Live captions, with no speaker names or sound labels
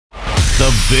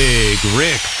The Big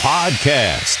Rick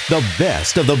Podcast. The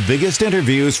best of the biggest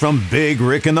interviews from Big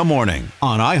Rick in the Morning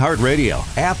on iHeartRadio,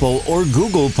 Apple or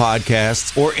Google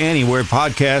Podcasts, or anywhere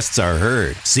podcasts are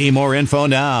heard. See more info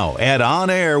now at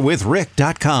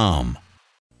onairwithrick.com.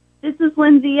 This is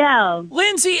Lindsay Ell.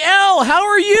 Lindsay Ell, how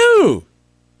are you?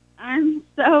 I'm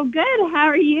so good. How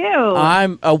are you?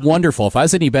 I'm wonderful. If I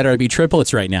was any better, I'd be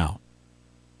triplets right now.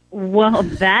 Well,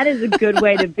 that is a good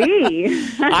way to be.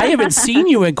 I haven't seen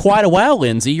you in quite a while,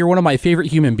 Lindsay. You're one of my favorite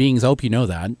human beings. I hope you know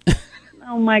that.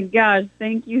 Oh, my gosh.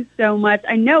 Thank you so much.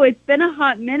 I know it's been a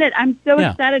hot minute. I'm so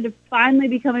excited to finally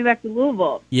be coming back to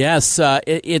Louisville. Yes,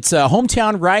 it's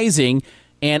Hometown Rising,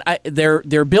 and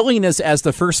they're billing us as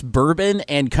the first bourbon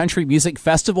and country music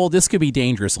festival. This could be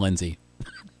dangerous, Lindsay.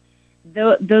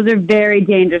 Those are very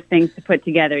dangerous things to put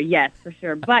together, yes, for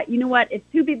sure. But you know what? If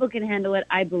two people can handle it,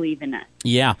 I believe in it.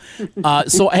 Yeah.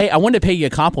 So, hey, I wanted to pay you a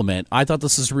compliment. I thought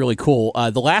this was really cool.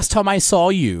 The last time I saw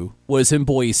you was in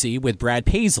Boise with Brad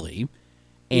Paisley.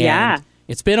 And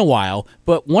it's been a while,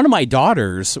 but one of my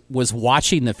daughters was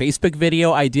watching the Facebook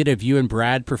video I did of you and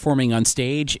Brad performing on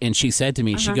stage, and she said to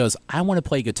me, she goes, I want to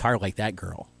play guitar like that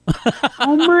girl.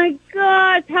 Oh, my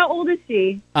gosh. How old is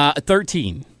she?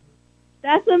 13.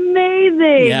 That's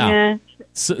amazing. Yeah.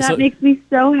 That makes me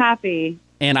so happy.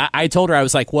 And I told her, I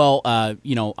was like, well,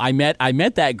 I met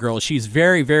that girl. She's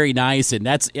very, very nice, and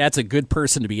that's a good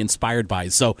person to be inspired by.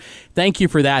 So thank you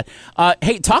for that.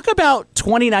 Hey, talk about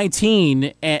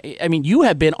 2019. I mean, you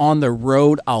have been on the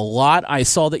road a lot. I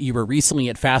saw that you were recently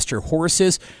at Faster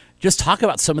Horses. Just talk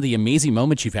about some of the amazing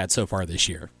moments you've had so far this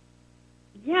year.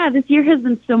 Yeah, this year has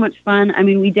been so much fun. I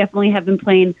mean, we definitely have been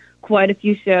playing quite a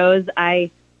few shows.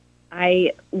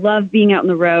 I love being out on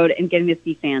the road and getting to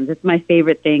see fans. It's my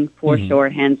favorite thing for sure,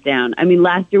 hands down. I mean,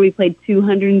 last year we played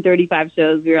 235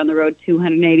 shows. We were on the road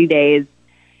 280 days.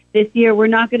 This year we're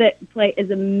not going to play as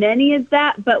many as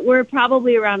that, but we're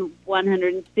probably around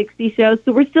 160 shows.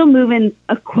 So we're still moving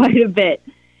quite a bit.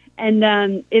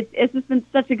 And it's just been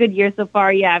such a good year so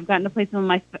far. Yeah, I've gotten to play some of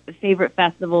my favorite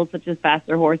festivals, such as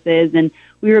Faster Horses. And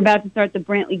we were about to start the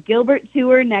Brantley Gilbert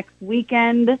Tour next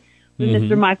weekend with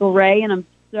Mr. Michael Ray, and I'm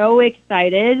so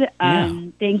excited.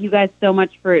 Thank you guys so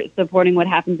much for supporting What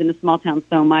Happens in a Small Town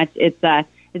so much. It's going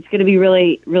to be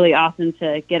really, really awesome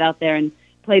to get out there and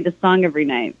play the song every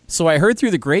night. So I heard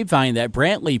through the grapevine that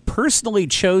Brantley personally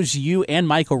chose you and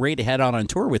Michael Ray to head on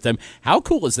tour with them. How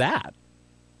cool is that?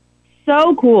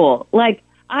 So cool. Like,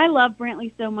 I love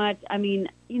Brantley so much. I mean,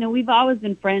 you know, we've always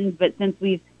been friends, but since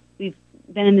we've been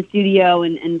in the studio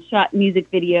and shot music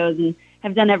videos and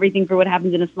have done everything for What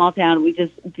Happens in a Small Town, we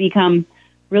just become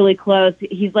really close.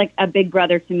 He's like a big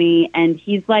brother to me, and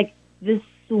he's like the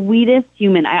sweetest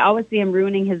human. I always say I'm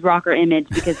ruining his rocker image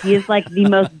because he is like the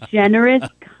most generous,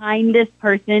 kindest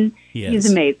person.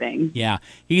 He's amazing. Yeah,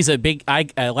 he's a big.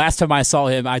 Last time I saw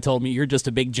him, I told me you're just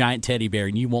a big giant teddy bear,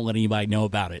 and you won't let anybody know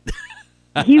about it.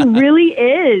 He really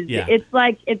is. Yeah. It's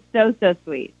so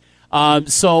sweet.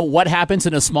 So What Happens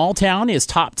in a Small Town is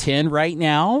top 10 right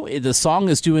now. The song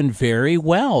is doing very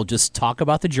well. Just talk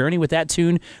about the journey with that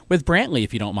tune with Brantley,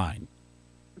 if you don't mind.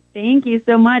 Thank you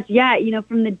so much. Yeah, you know,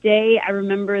 from the day I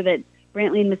remember that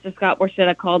Brantley and Mr. Scott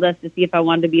Borchetta called us to see if I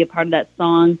wanted to be a part of that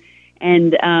song,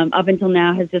 and up until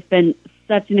now has just been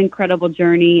such an incredible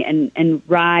journey and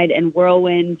ride and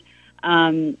whirlwind,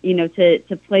 you know,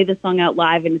 to play the song out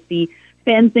live and to see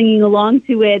fans singing along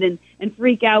to it and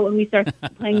freak out when we start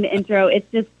playing the intro.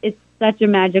 It's such a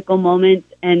magical moment,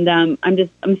 and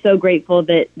I'm so grateful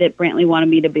that Brantley wanted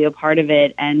me to be a part of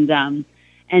it, and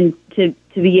to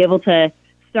be able to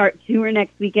start tour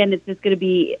next weekend. It's just going to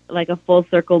be like a full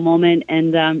circle moment,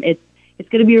 and it's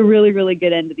going to be a really, really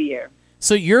good end of the year.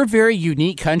 So you're a very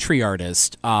unique country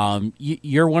artist.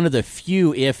 You're one of the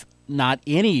few, if not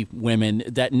any, women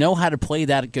that know how to play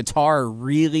that guitar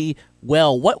really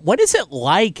well. What is it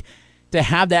like to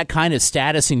have that kind of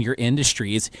status in your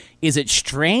industry? Is it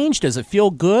strange? Does it feel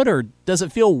good, or does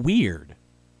it feel weird?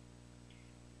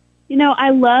 You know, I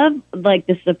love like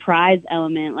the surprise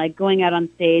element, like going out on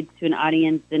stage to an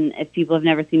audience, and if people have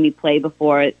never seen me play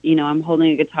before, you know, I'm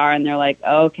holding a guitar and they're like,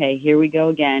 oh, okay, here we go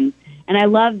again. And I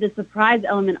love the surprise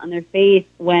element on their face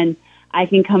when I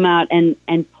can come out and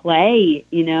play,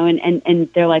 you know, and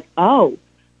they're like, oh,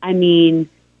 I mean,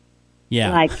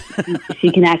 like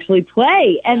she can actually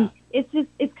play. And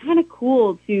it's kind of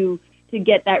cool to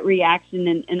get that reaction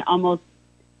and almost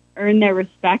earn their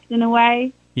respect in a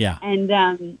way. Yeah.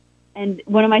 And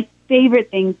one of my favorite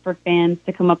things for fans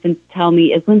to come up and tell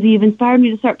me is, Lindsay, you've inspired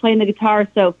me to start playing the guitar.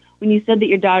 So when you said that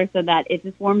your daughter said that, it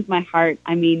just warms my heart.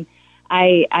 I mean,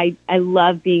 I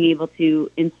love being able to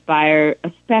inspire,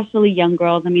 especially young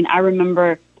girls. I mean, I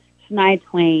remember Shania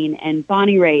Twain and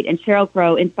Bonnie Raitt and Sheryl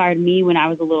Crow inspired me when I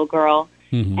was a little girl.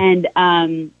 And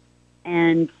I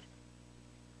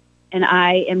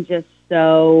am just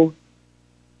so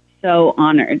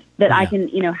honored that I can,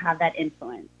 have that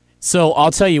influence. So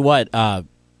I'll tell you what, I'm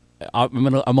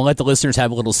gonna let the listeners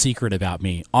have a little secret about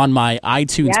me. On my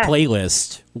iTunes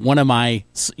playlist,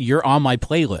 you're on my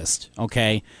playlist,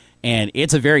 okay? And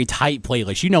it's a very tight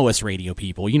playlist. You know us radio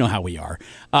people. You know how we are.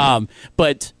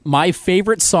 But my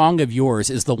favorite song of yours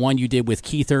is the one you did with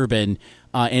Keith Urban,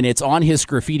 and it's on his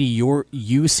Graffiti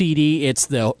You CD. It's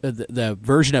the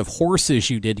version of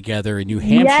Horses you did together in New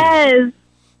Hampshire. Yes.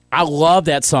 I love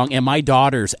that song, and my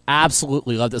daughters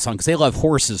absolutely love that song because they love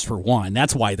horses, for one.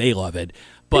 That's why they love it.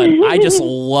 But I just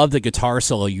love the guitar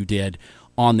solo you did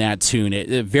on that tune.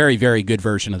 A very, very good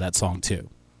version of that song, too.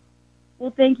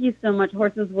 Well, thank you so much.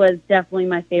 Horses was definitely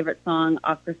my favorite song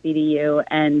off Graffiti You,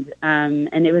 and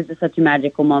it was just such a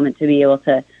magical moment to be able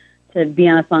to be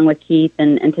on a song with Keith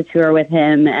and to tour with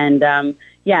him. And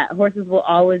Horses will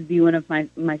always be one of my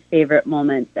favorite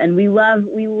moments. And we love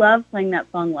playing that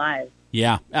song live.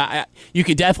 Yeah, you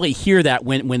could definitely hear that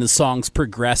when the song's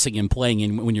progressing and playing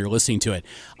and when you're listening to it.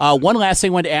 One last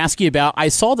thing I wanted to ask you about, I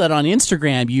saw that on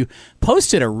Instagram you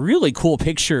posted a really cool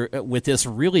picture with this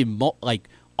really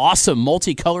awesome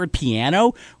multicolored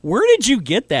piano. Where did you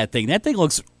get that thing? That thing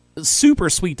looks super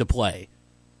sweet to play.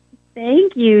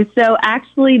 Thank you. So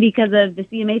actually, because of the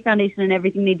CMA Foundation and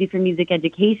everything they do for music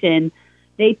education,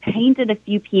 they painted a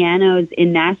few pianos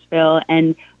in Nashville,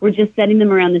 and we're just setting them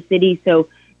around the city so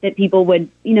that people would,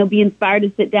 be inspired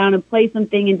to sit down and play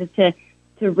something and just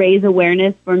to raise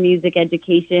awareness for music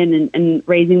education and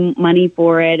raising money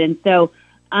for it. And so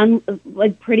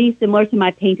pretty similar to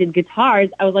my painted guitars,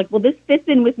 I was like, well, this fits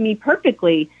in with me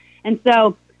perfectly. And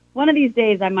so one of these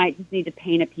days I might just need to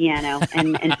paint a piano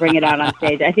and bring it out on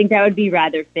stage. I think that would be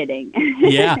rather fitting.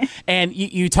 Yeah. And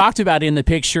you talked about in the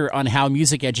picture on how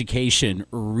music education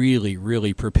really,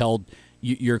 really propelled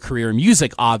your career in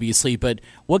music, obviously, but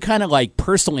what kind of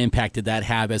personal impact did that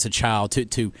have as a child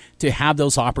to have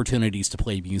those opportunities to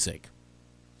play music?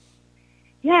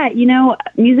 Yeah,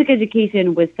 music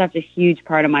education was such a huge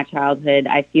part of my childhood.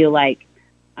 I feel like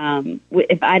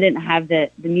if I didn't have the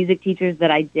music teachers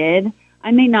that I did, I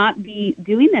may not be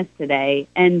doing this today.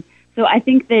 And so I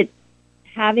think that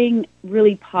having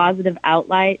really positive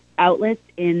outlets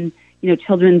in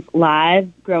children's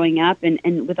lives growing up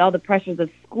and with all the pressures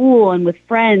of school and with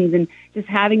friends and just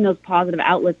having those positive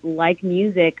outlets like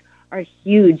music are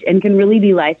huge and can really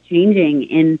be life-changing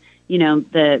in,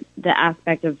 the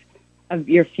aspect of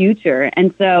your future.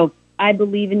 And so I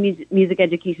believe in music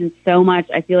education so much.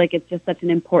 I feel like it's just such an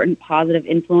important positive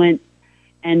influence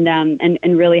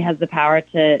and really has the power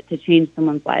to change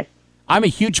someone's life. I'm a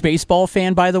huge baseball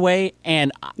fan, by the way,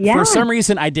 and for some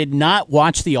reason I did not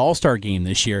watch the All-Star game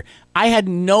this year. I had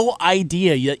no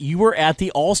idea that you were at the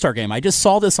All-Star game. I just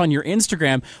saw this on your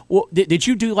Instagram. Well, did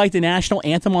you do the national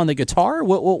anthem on the guitar?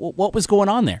 What was going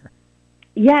on there?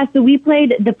 Yeah, so we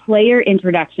played the player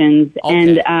introductions,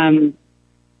 okay.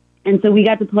 And so we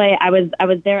got to play. I was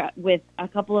there with a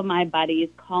couple of my buddies,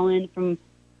 Colin from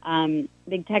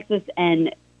Big Texas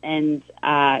and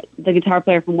the guitar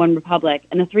player from One Republic,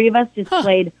 and the three of us just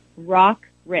played rock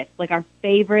riffs, our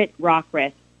favorite rock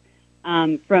riffs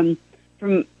from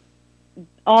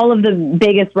all of the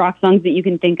biggest rock songs that you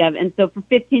can think of. And so for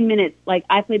 15 minutes,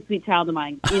 I played "Sweet Child of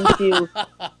Mine" into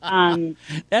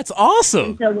that's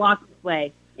awesome. Into "Walk This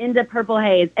Way," into "Purple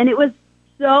Haze," and it was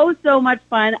so much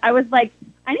fun. I was like,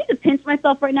 I need to pinch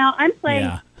myself right now. I'm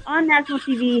playing on national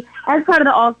TV as part of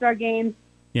the All-Star Games.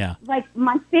 Yeah.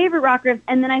 My favorite rock riff,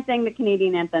 and then I sang the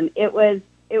Canadian anthem. It was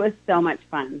so much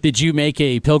fun. Did you make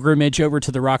a pilgrimage over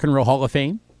to the Rock and Roll Hall of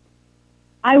Fame?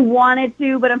 I wanted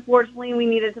to, but unfortunately we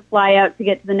needed to fly out to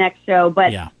get to the next show.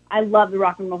 But I love the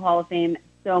Rock and Roll Hall of Fame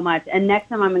so much. And next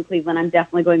time I'm in Cleveland, I'm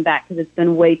definitely going back because it's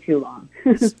been way too long.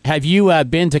 Have you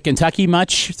been to Kentucky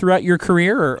much throughout your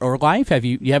career or life?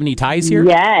 You have any ties here?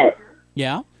 Yes.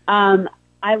 Yeah?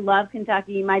 I love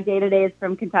Kentucky. My day-to-day is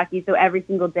from Kentucky, so every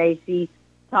single day she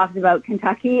talks about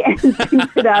Kentucky and brings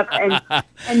it up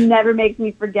and never makes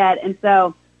me forget. And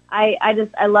so I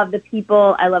love the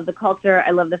people, I love the culture,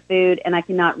 I love the food, and I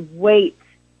cannot wait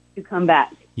to come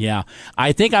back. Yeah.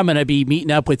 I think I'm going to be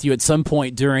meeting up with you at some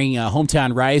point during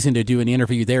Hometown Rising to do an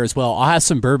interview there as well. I'll have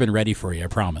some bourbon ready for you, I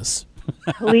promise.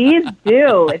 Please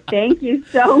do. Thank you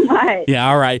so much. Yeah,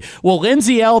 all right. Well,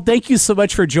 Lindsay Ell, thank you so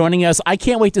much for joining us. I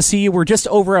can't wait to see you. We're just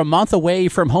over a month away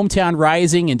from Hometown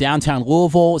Rising in downtown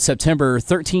Louisville, September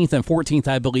 13th and 14th,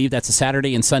 I believe. That's a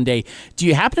Saturday and Sunday. Do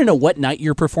you happen to know what night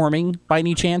you're performing by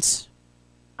any chance?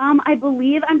 I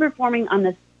believe I'm performing on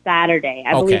the Saturday.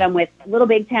 I believe I'm with Little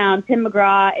Big Town, Tim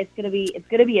McGraw. It's gonna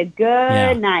be a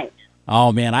good night.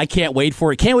 Oh man, I can't wait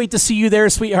for it. Can't wait to see you there,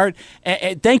 sweetheart.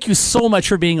 And thank you so much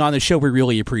for being on the show. We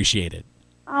really appreciate it.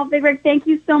 Oh, Big Rick, thank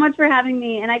you so much for having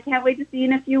me, and I can't wait to see you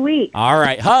in a few weeks. All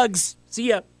right, hugs. See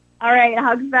ya. All right,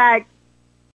 hugs back.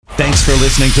 Thanks for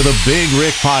listening to the Big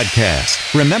Rick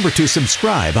Podcast. Remember to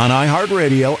subscribe on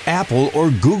iHeartRadio, Apple,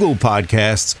 or Google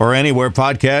Podcasts, or anywhere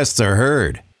podcasts are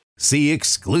heard. See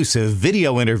exclusive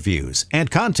video interviews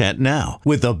and content now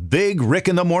with the Big Rick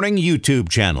in the Morning YouTube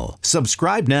channel.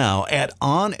 Subscribe now at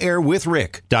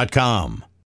onairwithrick.com.